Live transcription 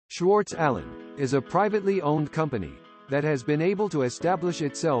Schwartz Alan is a privately owned company that has been able to establish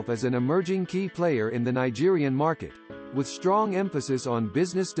itself as an emerging key player in the Nigerian market, with strong emphasis on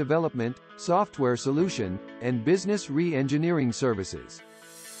business development, software solution, and business re-engineering services.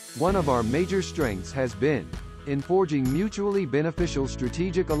 One of our major strengths has been in forging mutually beneficial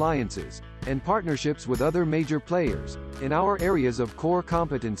strategic alliances and partnerships with other major players in our areas of core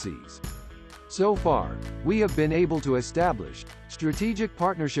competencies. So far, we have been able to establish strategic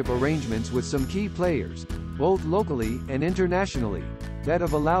partnership arrangements with some key players, both locally and internationally, that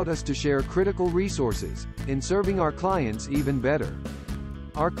have allowed us to share critical resources in serving our clients even better.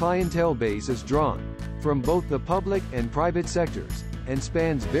 Our clientele base is drawn from both the public and private sectors and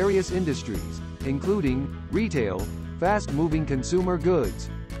spans various industries, including retail, fast-moving consumer goods,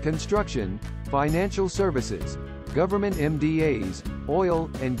 construction, financial services, government MDAs, oil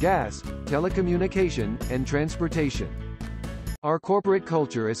and gas, telecommunication and transportation. Our corporate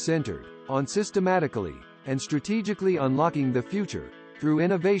culture is centered on systematically and strategically unlocking the future through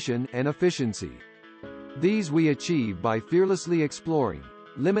innovation and efficiency. These we achieve by fearlessly exploring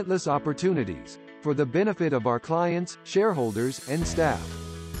limitless opportunities for the benefit of our clients, shareholders, and staff.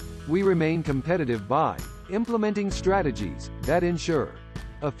 We remain competitive by implementing strategies that ensure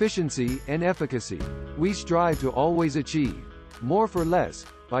efficiency and efficacy. We strive to always achieve more for less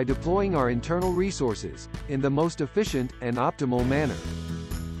by deploying our internal resources in the most efficient and optimal manner.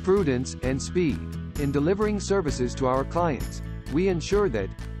 Prudence and speed. In delivering services to our clients, we ensure that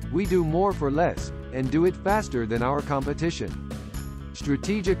we do more for less and do it faster than our competition.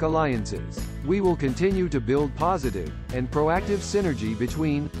 Strategic alliances. We will continue to build positive and proactive synergy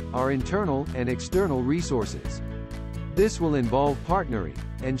between our internal and external resources. This will involve partnering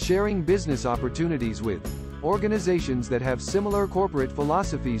and sharing business opportunities with organizations that have similar corporate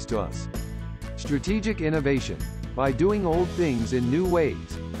philosophies to us. Strategic innovation. By doing old things in new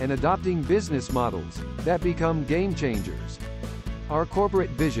ways and adopting business models that become game changers. Our corporate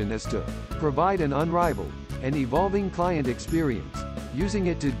vision is to provide an unrivaled and evolving client experience, using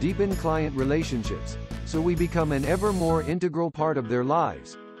it to deepen client relationships, so we become an ever more integral part of their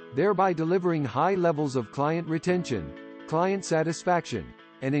lives, thereby delivering high levels of client retention, client satisfaction,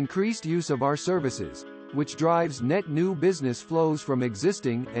 and increased use of our services, which drives net new business flows from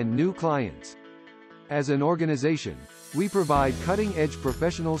existing and new clients. As an organization, we provide cutting-edge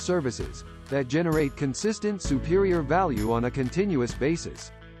professional services that generate consistent superior value on a continuous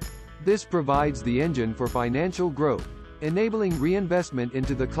basis. This provides the engine for financial growth, enabling reinvestment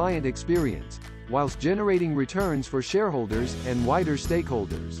into the client experience, whilst generating returns for shareholders and wider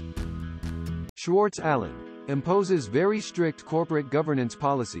stakeholders. Schwartz Alan imposes very strict corporate governance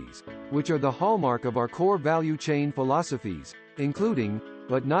policies, which are the hallmark of our core value chain philosophies, including,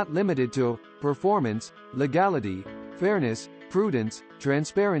 but not limited to, performance, legality, fairness, prudence,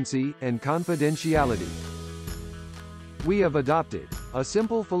 transparency, and confidentiality. We have adopted a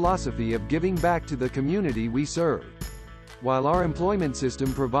simple philosophy of giving back to the community we serve. While our employment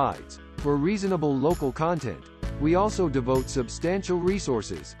system provides for reasonable local content, we also devote substantial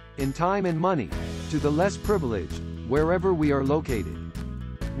resources, in time and money, to the less privileged, wherever we are located.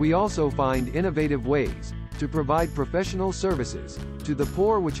 We also find innovative ways to provide professional services to the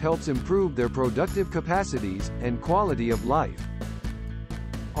poor, which helps improve their productive capacities and quality of life.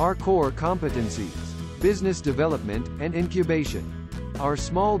 Our core competencies: business development and incubation. Our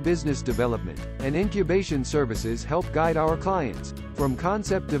small business development and incubation services help guide our clients from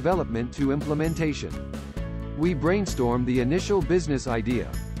concept development to implementation. We brainstorm the initial business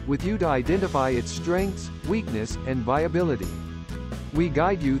idea with you to identify its strengths, weakness, and viability. We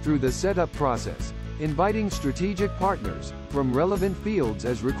guide you through the setup process, inviting strategic partners from relevant fields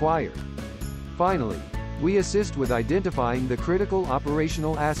as required. Finally, we assist with identifying the critical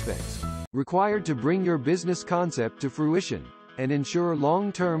operational aspects required to bring your business concept to fruition and ensure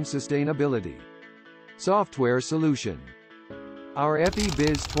long-term sustainability. Software solution. Our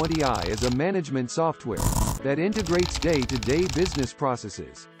FEBiz 20i is a management software that integrates day-to-day business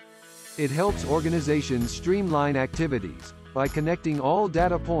processes. It helps organizations streamline activities by connecting all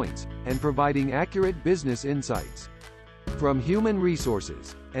data points and providing accurate business insights. From human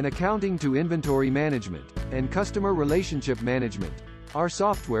resources and accounting to inventory management and customer relationship management, our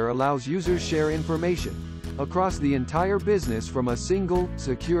software allows users share information across the entire business from a single,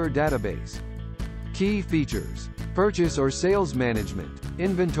 secure database. Key features: purchase or sales management,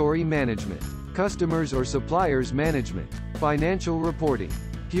 inventory management, customers or suppliers management, financial reporting,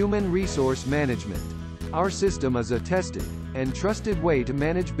 human resource management. Our system is a tested and trusted way to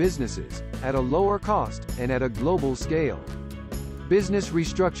manage businesses at a lower cost and at a global scale. Business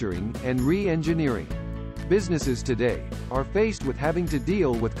restructuring and re-engineering. businesses today are faced with having to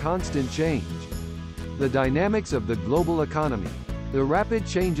deal with constant change. The dynamics of the global economy, the rapid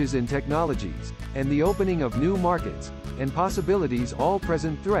changes in technologies, and the opening of new markets and possibilities all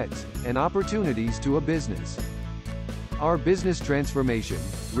present threats and opportunities to a business. Our business transformation,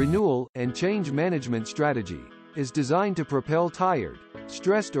 renewal, and change management strategy is designed to propel tired,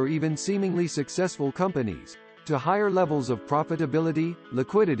 stressed, or even seemingly successful companies to higher levels of profitability,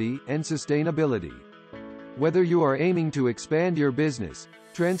 liquidity, and sustainability. Whether you are aiming to expand your business,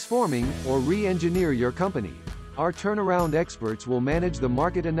 transforming, or re-engineer your company, our turnaround experts will manage the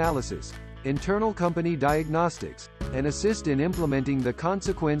market analysis, internal company diagnostics, and assist in implementing the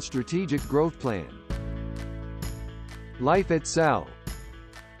consequent strategic growth plan. Life at SAL.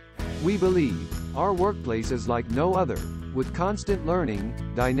 We believe our workplace is like no other, with constant learning,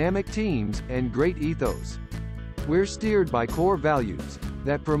 dynamic teams, and great ethos. We're steered by core values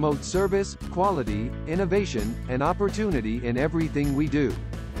that promote service, quality, innovation, and opportunity in everything we do.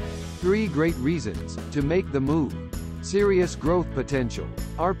 3 great reasons to make the move. Serious growth potential.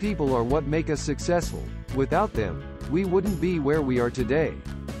 Our people are what make us successful. Without them, we wouldn't be where we are today.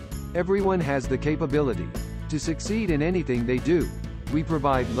 Everyone has the capability to succeed in anything they do. We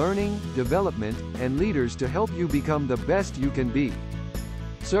provide learning, development, and leaders to help you become the best you can be.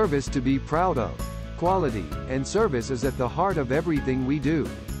 Service to be proud of. Quality and service is at the heart of everything we do.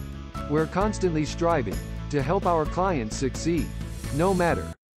 We're constantly striving to help our clients succeed. No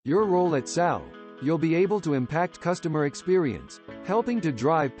matter your role at SAL, you'll be able to impact customer experience, helping to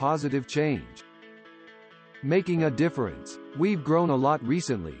drive positive change. Making a difference. We've grown a lot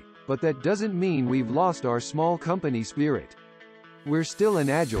recently, but that doesn't mean we've lost our small company spirit. We're still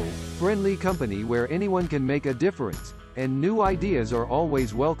an agile, friendly company where anyone can make a difference, and new ideas are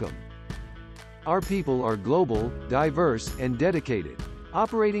always welcome. Our people are global, diverse, and dedicated,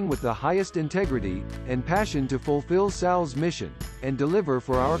 operating with the highest integrity and passion to fulfill SAL's mission and deliver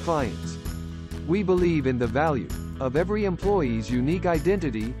for our clients. We believe in the value of every employee's unique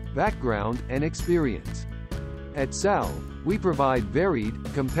identity, background, and experience. At SAL, we provide varied,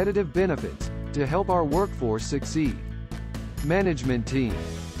 competitive benefits to help our workforce succeed. Management team.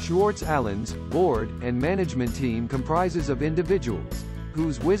 Schwartz Alan's board and management team comprises of individuals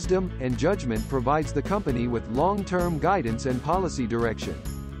whose wisdom and judgment provides the company with long-term guidance and policy direction.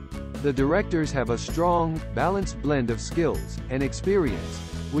 The directors have a strong, balanced blend of skills and experience,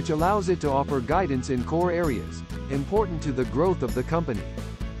 which allows it to offer guidance in core areas important to the growth of the company.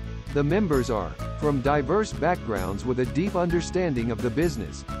 The members are from diverse backgrounds with a deep understanding of the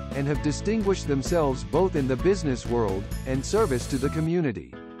business, and have distinguished themselves both in the business world and service to the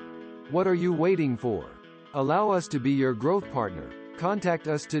community. What are you waiting for? Allow us to be your growth partner. Contact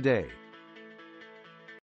us today.